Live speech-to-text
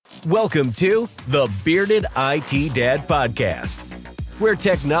Welcome to the Bearded IT Dad Podcast, where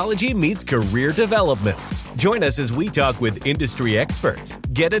technology meets career development. Join us as we talk with industry experts,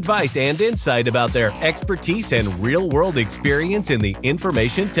 get advice and insight about their expertise and real-world experience in the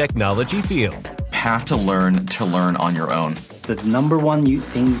information technology field. Have to learn on your own. The number one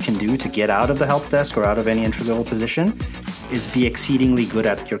thing you can do to get out of the help desk or out of any entry-level position is be exceedingly good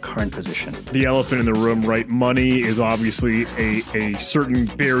at your current position. The elephant in the room, right? Money is obviously a certain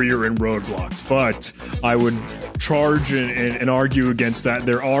barrier and roadblock, but I would charge and argue against that.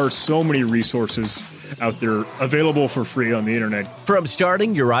 There are so many resources out there available for free on the internet. From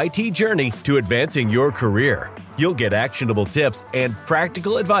starting your IT journey to advancing your career, you'll get actionable tips and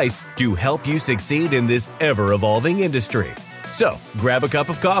practical advice to help you succeed in this ever-evolving industry. So, grab a cup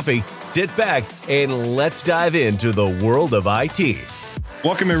of coffee, sit back, and let's dive into the world of IT.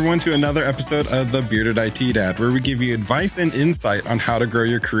 Welcome, everyone, to another episode of the Bearded IT Dad, where we give you advice and insight on how to grow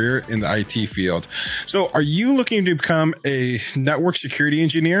your career in the IT field. So are you looking to become a network security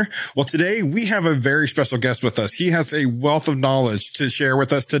engineer? Well, today we have a very special guest with us. He has a wealth of knowledge to share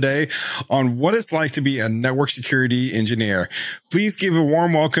with us today on what it's like to be a network security engineer. Please give a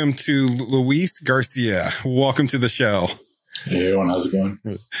warm welcome to Luis Garcia. Welcome to the show. Hey everyone, how's it going?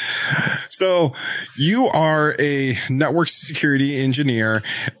 So you are a network security engineer,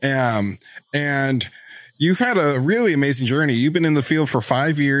 and you've had a really amazing journey. You've been in the field for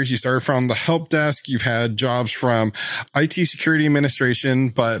 5 years. You started from the help desk. You've had jobs from IT security administration.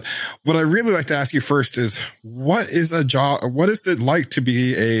 But what I really like to ask you first is, what is it like to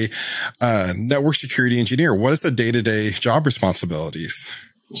be a network security engineer? What is the day-to-day job responsibilities?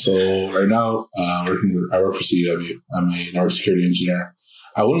 So right now, I work for CDW. I'm a network security engineer.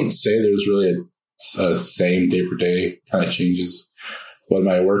 I wouldn't say there's really a same day per day kind of changes. What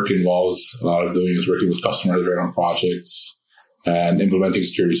my work involves a lot of doing is working with customers on projects and implementing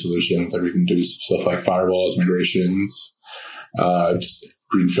security solutions. Like we can do stuff like firewalls, migrations, just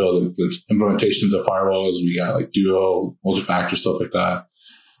greenfield implementations of firewalls. We got like Duo, multi-factor, stuff like that.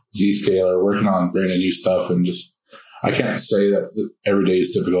 Zscaler, working on brand new stuff, and just I can't say that every day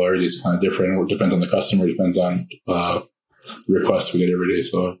is typical. Every day is kind of different. It depends on the customer. It depends on the requests we get every day.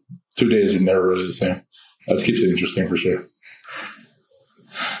 So 2 days are never really the same. That keeps it interesting for sure.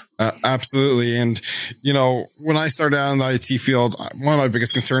 Absolutely. And, you know, when I started out in the IT field, one of my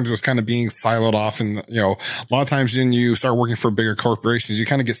biggest concerns was kind of being siloed off. And, you know, a lot of times when you start working for bigger corporations, you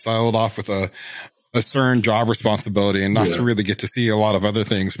kind of get siloed off with a certain job responsibility and not to really get to see a lot of other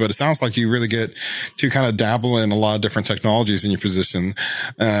things. But it sounds like you really get to kind of dabble in a lot of different technologies in your position.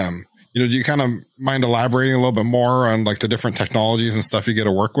 You know, do you kind of mind elaborating a little bit more on like the different technologies and stuff you get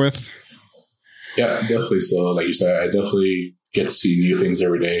to work with? Yeah, definitely. So like you said, I definitely get to see new things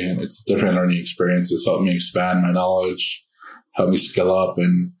every day, and it's different learning experiences. Help me expand my knowledge, help me skill up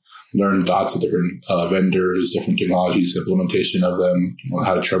and learn lots of different vendors, different technologies, implementation of them,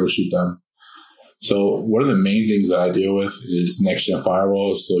 how to troubleshoot them. So one of the main things that I deal with is next-gen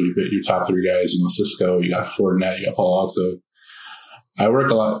firewalls. So your top three guys, you know, Cisco, you got Fortinet, you got Palo Alto. I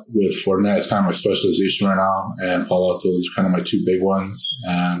work a lot with Fortinet. It's kind of my specialization right now. And Palo Alto is kind of my two big ones.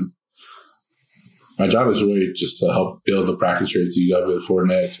 And my job is really just to help build the practice rates you got with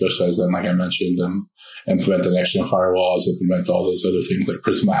Fortinet, specialize in, like I mentioned, and implement the next-gen firewalls, implement all those other things like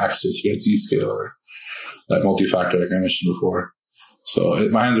Prisma Access, you got Zscaler, that multi-factor like I mentioned before. So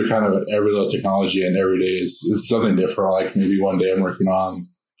my hands are kind of at every little technology, and every day is something different. Like maybe one day I'm working on,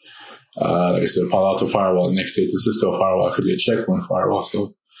 like I said, Palo Alto firewall. The next day it's a Cisco firewall. It could be a Checkpoint firewall.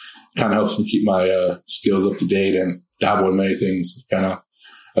 So it kind of helps me keep my skills up to date and dabble in many things, kind of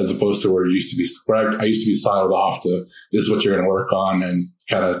as opposed to where I used to be siloed off to this is what you're going to work on and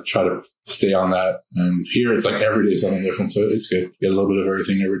kind of try to stay on that. And here it's like every day is something different. So it's good. You get a little bit of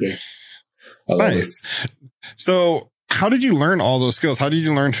everything every day. Nice. So how did you learn all those skills? How did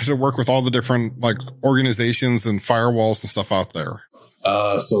you learn to work with all the different like organizations and firewalls and stuff out there?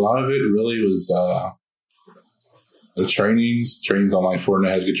 So a lot of it really was the trainings online. Fortinet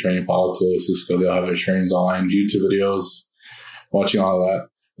has good training. Palo Alto, Cisco, they all have their trainings online, YouTube videos, watching all of that.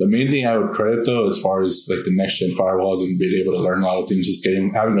 The main thing I would credit though, as far as like the next gen firewalls and being able to learn a lot of things, just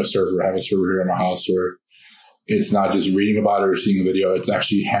having a server. I have a server here in my house where it's not just reading about it or seeing a video. It's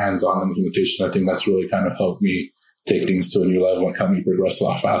actually hands-on implementation. I think that's really kind of helped me take things to a new level and help me progress a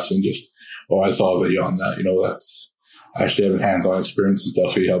lot faster than just, I saw a video on that. You know, that's actually having hands-on experience has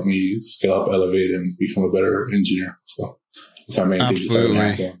definitely helped me scale up, elevate, and become a better engineer. So that's our main thing.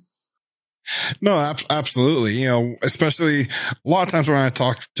 Absolutely. No, absolutely. You know, especially a lot of times when I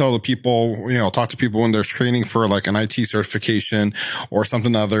talk to people when they're training for like an IT certification or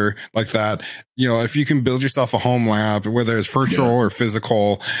something other like that, you know, if you can build yourself a home lab, whether it's virtual or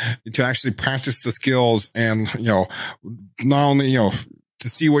physical, to actually practice the skills and, you know, not only, you know, to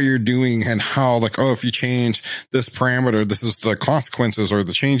see what you're doing and how, like, oh, if you change this parameter, this is the consequences or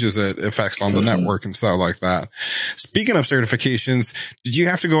the changes it affects on the network and stuff like that. Speaking of certifications, did you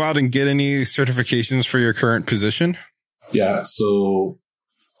have to go out and get any certifications for your current position? Yeah. So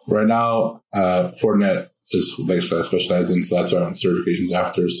right now, Fortinet is like I said, I specialize in, so that's why I'm certifications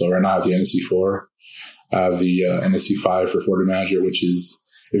after. So right now I have the NSE4, I have the NSE5 for FortiManager, which is,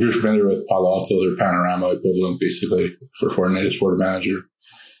 if you're familiar with Palo Alto, their Panorama equivalent basically for Fortinet is FortiManager.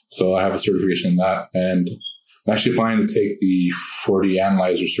 So I have a certification in that, and I'm actually planning to take the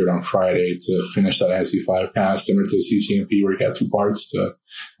FortiAnalyzer cert on Friday to finish that NSE5 pass, similar to the CCNP where you got 2 parts to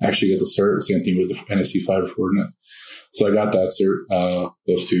actually get the cert. Same thing with the NSE5 for Fortinet. So I got that cert,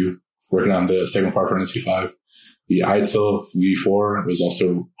 those two, working on the second part for NSE5. The ITIL V4 was also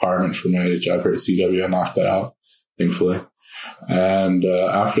a requirement for my job here at CW. I knocked that out, thankfully. And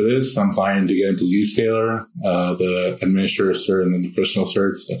after this, I'm planning to get into Zscaler, the administrator cert and then the professional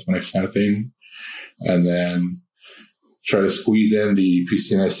certs. That's my next kind of thing. And then try to squeeze in the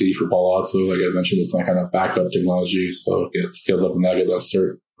PCNSE for Palo Alto. Like I mentioned, it's my kind of backup technology. So get skilled up in that, get that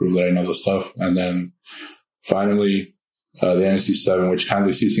cert, prove that I know the stuff. And then finally, the NSE7, which kind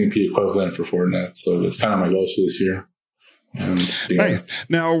of the CCNP equivalent for Fortinet. So that's kind of my goals for this year. Nice.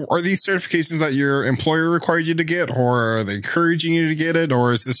 Now, are these certifications that your employer required you to get, or are they encouraging you to get it,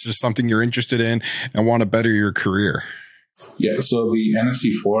 or is this just something you're interested in and want to better your career? Yeah, so the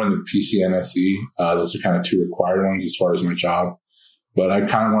NSE4 and the PCNSE, those are kind of 2 required ones as far as my job. But I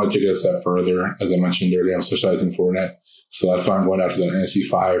kind of want to take it a step further. As I mentioned earlier, I'm specializing in Fortinet. So that's why I'm going after that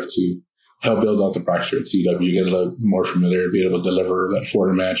NSE5 to help build out the practice at CW, get a little more familiar, be able to deliver that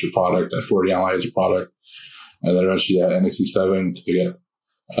FortiManager product, that FortiAnalyzer product. And then eventually that NSE7 to get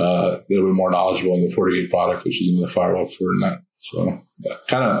a little bit more knowledgeable in the FortiGate product, which is in the firewall for net. So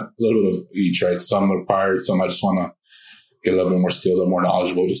kind of a little bit of each, right? Some required, some I just want to get a little bit more skilled and more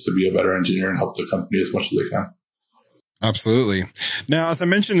knowledgeable just to be a better engineer and help the company as much as I can. Absolutely. Now, as I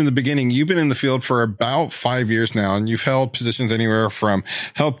mentioned in the beginning, you've been in the field for about 5 years now, and you've held positions anywhere from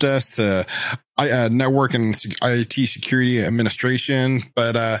help desk to network and IT security administration.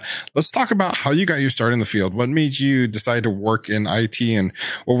 But let's talk about how you got your start in the field. What made you decide to work in IT, and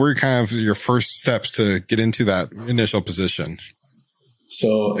what were kind of your first steps to get into that initial position?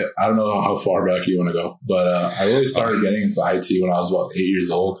 So I don't know how far back you want to go, but I really started getting into IT when I was about 8 years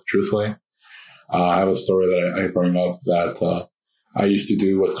old, truthfully. I have a story that I growing up that I used to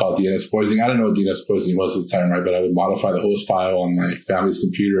do what's called DNS poisoning. I didn't know what DNS poisoning was at the time, right? But I would modify the host file on my family's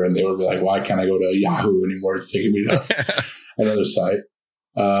computer, and they would be like, why can't I go to Yahoo anymore? It's taking me to another site.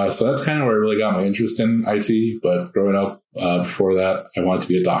 So that's kind of where I really got my interest in IT. But growing up, before that, I wanted to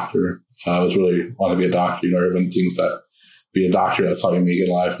be a doctor. I was really want to be a doctor. You know, everyone thinks that being a doctor, that's how you make it in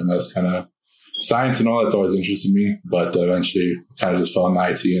life. And that's kind of science and all that's always interested me, but eventually kind of just fell into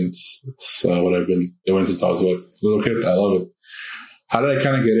IT, and it's what I've been doing since I was a little kid. I love it. How did I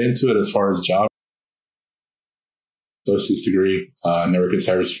kind of get into it as far as job? Associate's degree, network and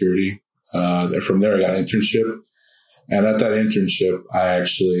cybersecurity. From there, I got an internship. And at that internship, I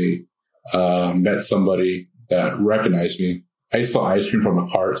actually met somebody that recognized me. I used to sell ice cream from a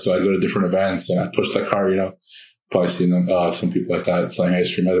cart, so I'd go to different events and I'd push that cart, you know, probably seen them, some people like that selling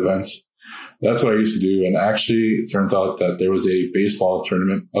ice cream at events. That's what I used to do. And actually, it turns out that there was a softball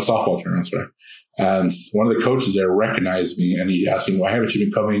tournament, sorry. And one of the coaches there recognized me, and he asked me, why haven't you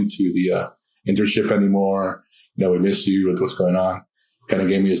been coming to the internship anymore? You know, we miss you with what's going on. Kind of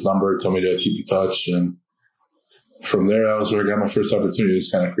gave me his number, told me to keep in touch. And from there, that was where I got my first opportunity.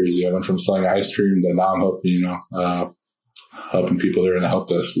 It's kind of crazy. I went from selling ice cream to now I'm helping, helping people there in the help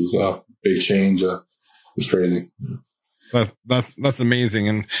desk. It was a big change. It's crazy. That's amazing.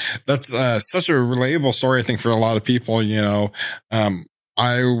 And that's such a relatable story, I think, for a lot of people. You know,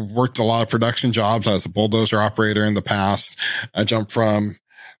 I worked a lot of production jobs. I was a bulldozer operator in the past. I jumped from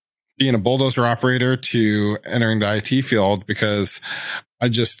being a bulldozer operator to entering the IT field because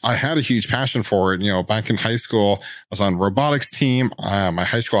I had a huge passion for it. You know, back in high school, I was on robotics team. My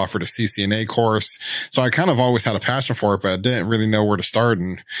high school offered a CCNA course. So I kind of always had a passion for it, but I didn't really know where to start,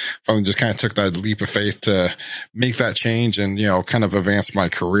 and finally just kind of took that leap of faith to make that change and, you know, kind of advance my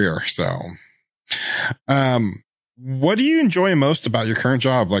career. So, what do you enjoy most about your current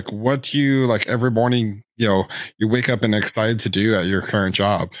job? Like, what do you like every morning, you know, you wake up and excited to do at your current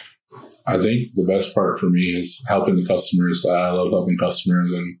job? I think the best part for me is helping the customers. I love helping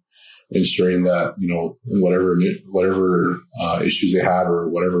customers, and ensuring that, whatever issues they have or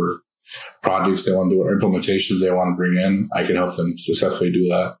whatever projects they want to do or implementations they want to bring in, I can help them successfully do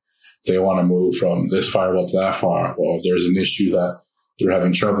that. If they want to move from this firewall to that firewall, if there's an issue that they're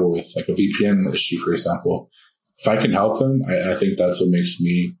having trouble with, like a VPN issue, for example, if I can help them, I think that's what makes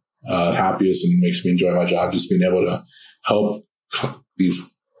me happiest and makes me enjoy my job, just being able to help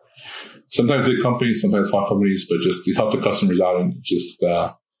these sometimes big companies, sometimes small companies, but just to help the customers out and just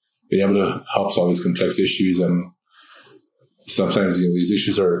being able to help solve these complex issues. And sometimes these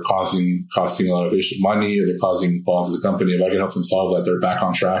issues are costing a lot of money, or they're causing problems to the company. If I can help them solve that, they're back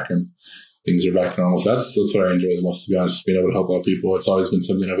on track and things are back to normal. So that's what I enjoy the most, to be honest, being able to help out people. It's always been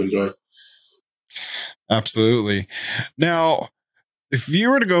something I've enjoyed. Absolutely. Now, if you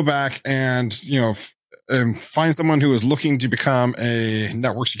were to go back and, and find someone who is looking to become a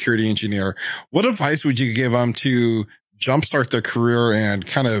network security engineer, what advice would you give them to jumpstart their career and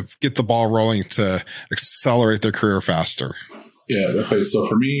kind of get the ball rolling to accelerate their career faster? Yeah, definitely. So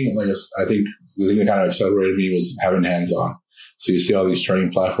for me, I think the thing that kind of accelerated me was having hands-on. So you see all these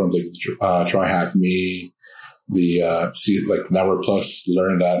training platforms like TryHackMe, the Network Plus,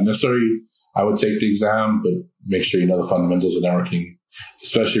 learn that. Necessarily, I would take the exam, but make sure you know the fundamentals of networking,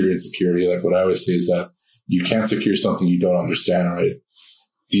 especially if you're in security. Like what I always say is that you can't secure something you don't understand, right?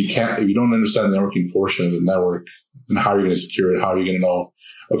 If you don't understand the networking portion of the network, then how are you going to secure it? How are you going to know,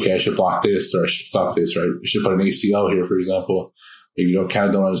 okay, I should block this or I should stop this, right? I should put an ACL here, for example. If you don't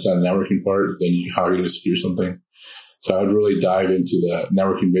understand the networking part, then how are you going to secure something? So I would really dive into the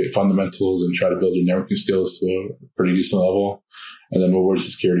networking fundamentals and try to build your networking skills to a pretty decent level, and then move over to the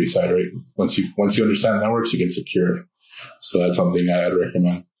security side, right? Once you understand networks, you can secure it. So that's something I'd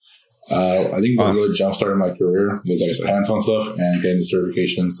recommend. I think what really jump-started my career was, like I said, hands-on stuff and getting the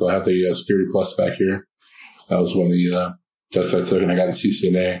certifications. So I have the Security Plus back here. That was one of the tests I took, and I got the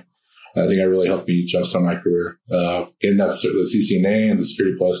CCNA. I think that really helped me jump-start my career. Getting the CCNA and the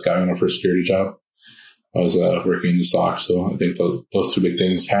Security Plus got me my first security job. I was working in the SOC. So I think those two big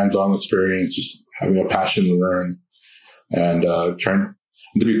things, hands-on experience, just having a passion to learn, and trying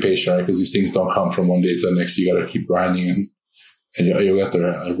to be patient, right? Because these things don't come from one day to the next. You got to keep grinding and you'll get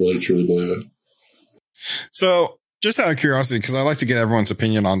there. I really, truly believe it. So just out of curiosity, because I like to get everyone's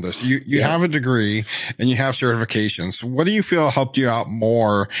opinion on this, you have a degree and you have certifications. What do you feel helped you out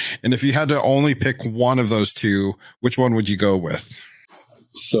more? And if you had to only pick one of those two, which one would you go with?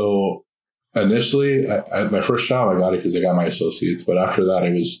 So initially, my first job, I got it because I got my associates. But after that,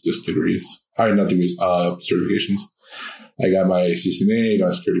 it was just degrees. Not degrees, certifications. I got my CCNA, got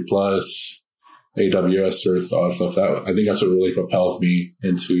my Security Plus, AWS certs, all that stuff. I think that's what really propelled me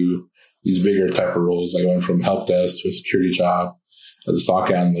into these bigger type of roles. I went from help desk to a security job as a SOC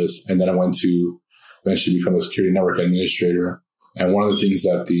analyst, and then I went to eventually become a security network administrator. And one of the things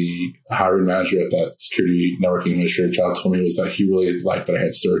that the hiring manager at that security networking administrator job told me was that he really liked that I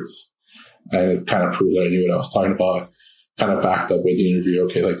had certs. And it kind of proved that I knew what I was talking about. Kind of backed up with the interview.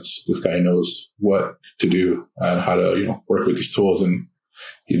 Okay, like this guy knows what to do and how to, work with these tools, and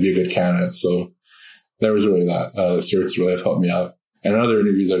he'd be a good candidate. So there was really that. Certs really have helped me out. And in other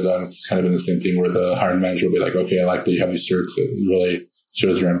interviews I've done, it's kind of been the same thing where the hiring manager will be like, okay, I like that you have these certs. It really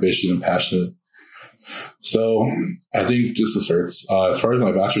shows you're ambitious and passionate. So I think just the certs. As far as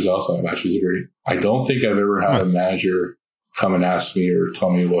my bachelor's, I also have a bachelor's degree. I don't think I've ever had a manager come and ask me or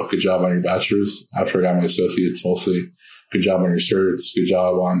tell me, well, good job on your bachelor's. After I got my associates, mostly, good job on your certs, good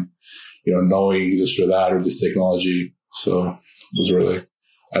job on, knowing this or that or this technology. So it was really,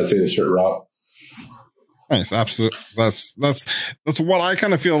 I'd say, the cert route. Nice. Absolutely. That's what I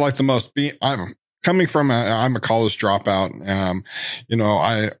kind of feel like the most. I'm coming from I'm a college dropout.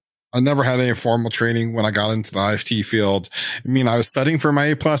 I never had any formal training when I got into the IFT field. I was studying for my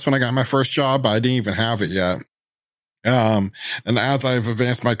A+ when I got my first job, but I didn't even have it yet. And as I've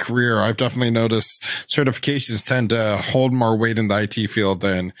advanced my career, I've definitely noticed certifications tend to hold more weight in the IT field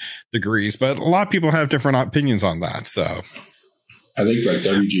than degrees, but a lot of people have different opinions on that. So I think like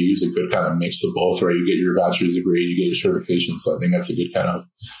WGU is a good kind of mix of both, right? You get your bachelor's degree, you get your certification. So I think that's a good kind of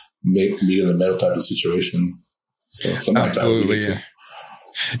meet in the middle type of situation. So something absolutely. Like that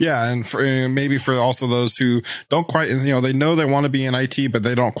yeah. And maybe for also those who don't quite, they know they want to be in IT, but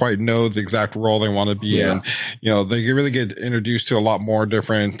they don't quite know the exact role they want to be in. They really get introduced to a lot more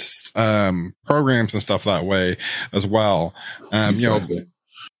different programs and stuff that way as well. Exactly.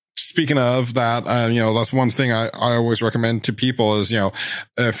 Speaking of that, that's one thing I always recommend to people is,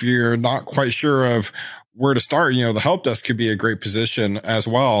 if you're not quite sure of where to start, the help desk could be a great position as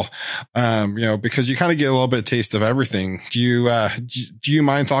well. Because you kind of get a little bit of taste of everything. Do you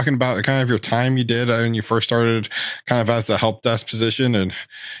mind talking about kind of your time you did when you first started kind of as the help desk position and,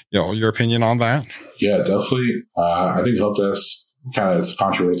 your opinion on that? Yeah, definitely. I think help desk kind of is a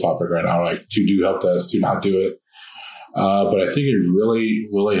controversial topic right now, like to do help desk, to not do it. But I think it really,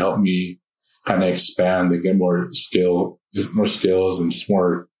 really helped me kind of expand and get more skills and just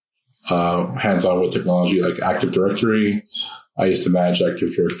more hands-on with technology, like Active Directory. I used to manage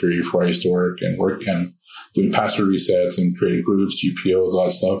Active Directory before I used to work and doing password resets and creating groups, GPOs, all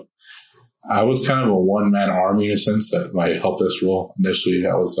that stuff. I was kind of a one-man army in a sense at my help desk role. Initially,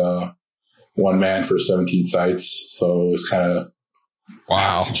 I was one man for 17 sites. So it was kind of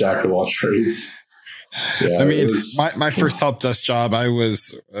wow, jack of all trades. Yeah, I mean, my first help desk job, I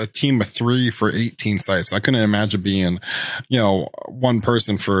was a team of 3 for 18 sites. I couldn't imagine being, one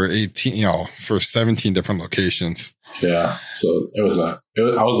person for 18, for 17 different locations. Yeah. So I was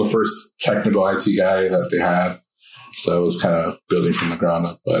the first technical IT guy that they had. So it was kind of building from the ground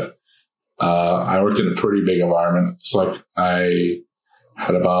up, but, I worked in a pretty big environment. So like I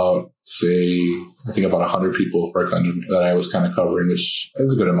had about 100 people work under me that I was kind of covering, which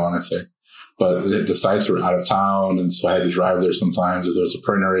is a good amount, I'd say. But the sites were out of town, and so I had to drive there sometimes if there was a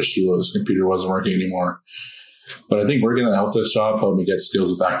printer issue or this computer wasn't working anymore. But I think working at a help desk job helped me get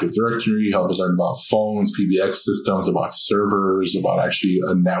skills with Active Directory, helped me learn about phones, PBX systems, about servers, about actually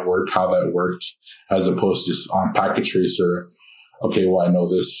a network, how that worked, as opposed to just on packet tracer. Okay, well, I know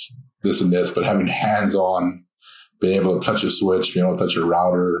this and this, but having hands-on, being able to touch a switch, being able to touch a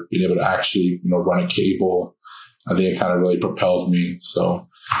router, being able to actually, run a cable, I think it kind of really propelled me. So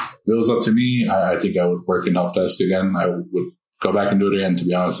if it was up to me, I think I would work in help desk again. I would go back and do it again. To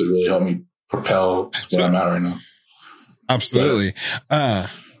be honest, it really helped me propel to where I'm at right now. Absolutely.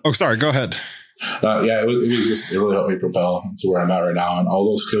 Sorry, go ahead. It really helped me propel to where I'm at right now. And all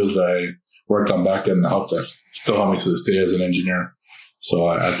those skills that I worked on back then in the help desk still help me to this day as an engineer. So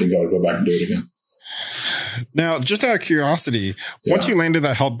I think I would go back and do it again. Now, just out of curiosity, once you landed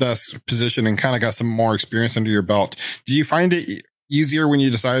that help desk position and kind of got some more experience under your belt, do you find it easier when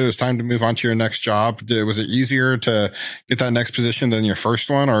you decided it was time to move on to your next job? Was it easier to get that next position than your first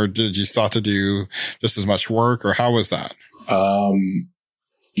one, or did you still have to do just as much work, or how was that? I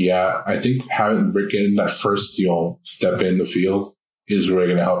think getting that first, step in the field is really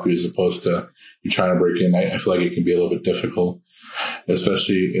going to help you, as opposed to you trying to break in. I feel like it can be a little bit difficult,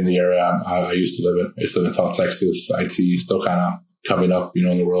 especially in the area I used to live in. I used to live in South Texas. IT is still kind of coming up, in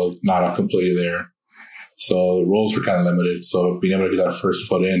the world, not completely there. So the roles were kind of limited. So being able to get that first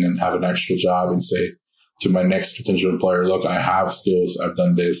foot in and have an actual job and say to my next potential employer, look, I have skills. I've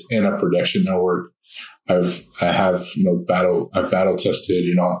done this in a production network. I have battle tested,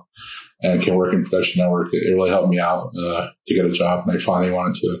 and can work in production network. It really helped me out, to get a job. And I finally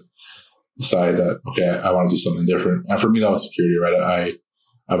wanted to decide that, okay, I want to do something different. And for me, that was security, right?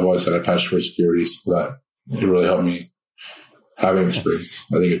 I've always had a passion for security, so that it really helped me having experience.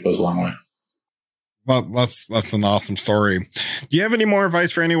 I think it goes a long way. Well, that's an awesome story. Do you have any more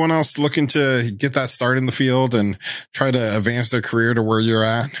advice for anyone else looking to get that start in the field and try to advance their career to where you're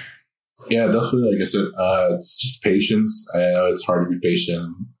at? Yeah, definitely. Like I said, it's just patience. I know it's hard to be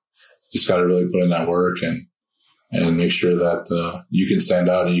patient. Just got to really put in that work and make sure that you can stand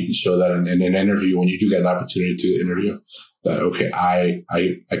out and you can show that in an interview when you do get an opportunity to interview. That, okay, I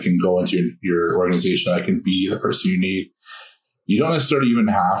can go into your organization. I can be the person you need. You don't necessarily even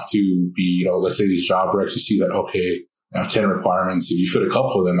have to be, let's say these job recs, you see that, okay, I have 10 requirements. If you fit a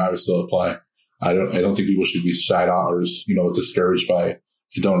couple of them, I would still apply. I don't think people should be shied out or, discouraged by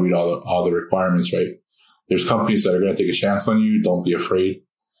you don't read all the requirements, right? There's companies that are going to take a chance on you. Don't be afraid.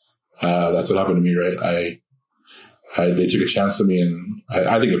 That's what happened to me, right? They took a chance on me, and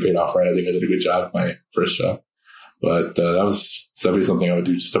I think it paid off, right? I think I did a good job, my first job. But that was definitely something I would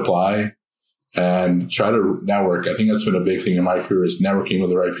do, just apply and try to network. I think that's been a big thing in my career, is networking with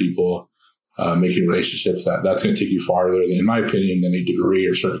the right people, making relationships. That's going to take you farther, in my opinion, than a degree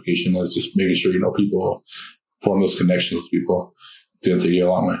or certification. Is just making sure people, form those connections with people. It's going to take you a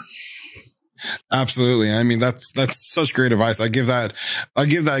long way. Absolutely. I mean, that's such great advice. I give that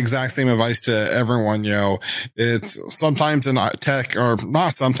exact same advice to everyone. It's sometimes in tech, or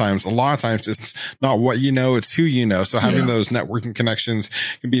not sometimes, a lot of times it's not what you know, it's who you know. So having those networking connections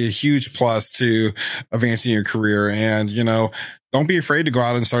can be a huge plus to advancing your career. And, don't be afraid to go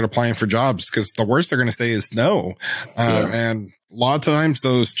out and start applying for jobs, because the worst they're going to say is no. And a lot of times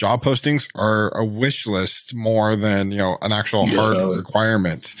those job postings are a wish list more than, an actual hard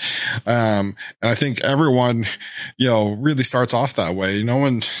requirement. And I think everyone, really starts off that way. No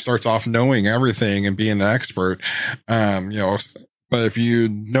one starts off knowing everything and being an expert. But if you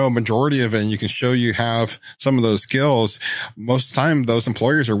know a majority of it and you can show you have some of those skills, most of the time those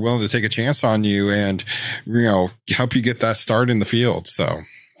employers are willing to take a chance on you and, help you get that start in the field. So.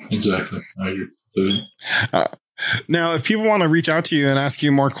 Exactly. I agree. Now, if people want to reach out to you and ask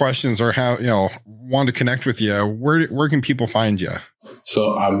you more questions or want to connect with you, where can people find you?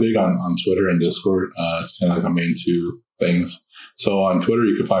 So I'm big on Twitter and Discord. It's kind of like my main two things. So on Twitter,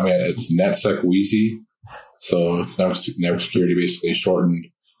 you can find me it's NetSecWheezy. So it's network security, basically shortened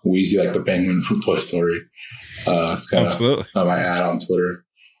Wheezy, like the penguin from Toy Story. It's kind of my ad on Twitter.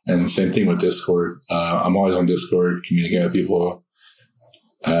 And same thing with Discord. I'm always on Discord, communicating with people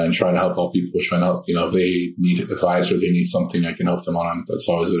and trying to help all people, trying to help, if they need advice or they need something, I can help them on. That's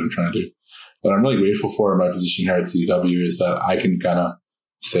always what I'm trying to do. But I'm really grateful for my position here at CDW is that I can kind of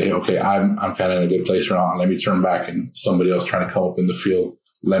say, okay, I'm kind of in a good place right now. Let me turn back and somebody else trying to come up in the field.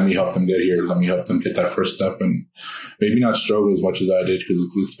 Let me help them get here. Let me help them get that first step and maybe not struggle as much as I did, because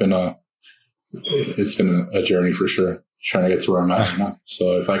it's been a journey for sure, trying to get to where I'm at right now.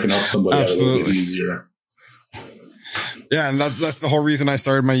 So if I can help somebody out a little bit easier. Yeah. And that's the whole reason I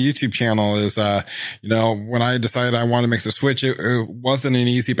started my YouTube channel is, when I decided I wanted to make the switch, it wasn't an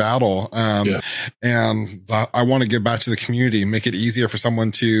easy battle. And I want to give back to the community, make it easier for someone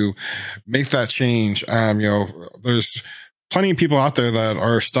to make that change. There's plenty of people out there that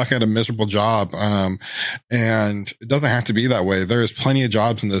are stuck at a miserable job. And it doesn't have to be that way. There's plenty of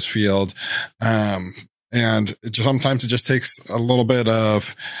jobs in this field. And sometimes it just takes a little bit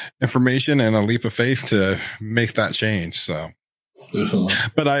of information and a leap of faith to make that change. So, definitely.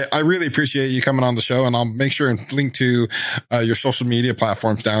 But I really appreciate you coming on the show, and I'll make sure and link to your social media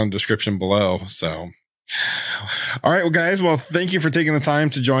platforms down in the description below. So, all right. Well, guys, thank you for taking the time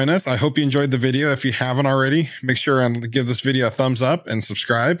to join us. I hope you enjoyed the video. If you haven't already, make sure and give this video a thumbs up and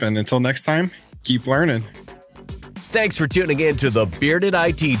subscribe. And until next time, keep learning. Thanks for tuning in to the Bearded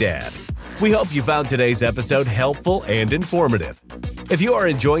IT Dad. We hope you found today's episode helpful and informative. If you are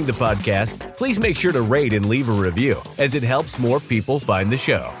enjoying the podcast, please make sure to rate and leave a review, as it helps more people find the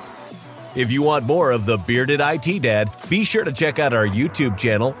show. If you want more of the Bearded IT Dad, be sure to check out our YouTube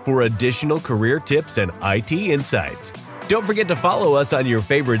channel for additional career tips and IT insights. Don't forget to follow us on your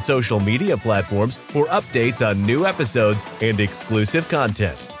favorite social media platforms for updates on new episodes and exclusive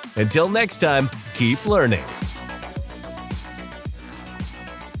content. Until next time, keep learning.